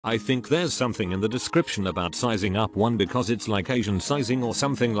I think there's something in the description about sizing up one because it's like Asian sizing or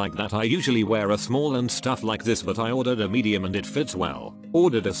something like that. I usually wear a small and stuff like this, but I ordered a medium and it fits well.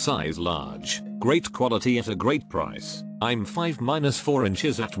 Ordered a size large. Great quality at a great price. I'm 5-4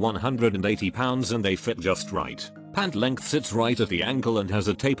 inches at 180 pounds and they fit just right. Pant length sits right at the ankle and has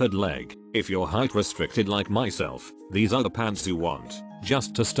a tapered leg. If you're height restricted like myself, these are the pants you want.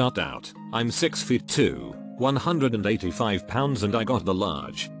 Just to start out, I'm 6'2", 185 pounds and I got the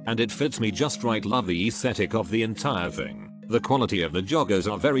large, and it fits me just right. Love the aesthetic of the entire thing. The quality of the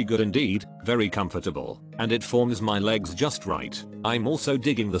joggers are very good indeed, very comfortable, and it forms my legs just right. I'm also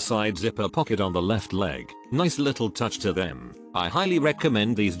digging the side zipper pocket on the left leg. Nice little touch to them. I highly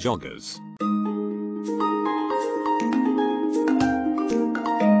recommend these joggers.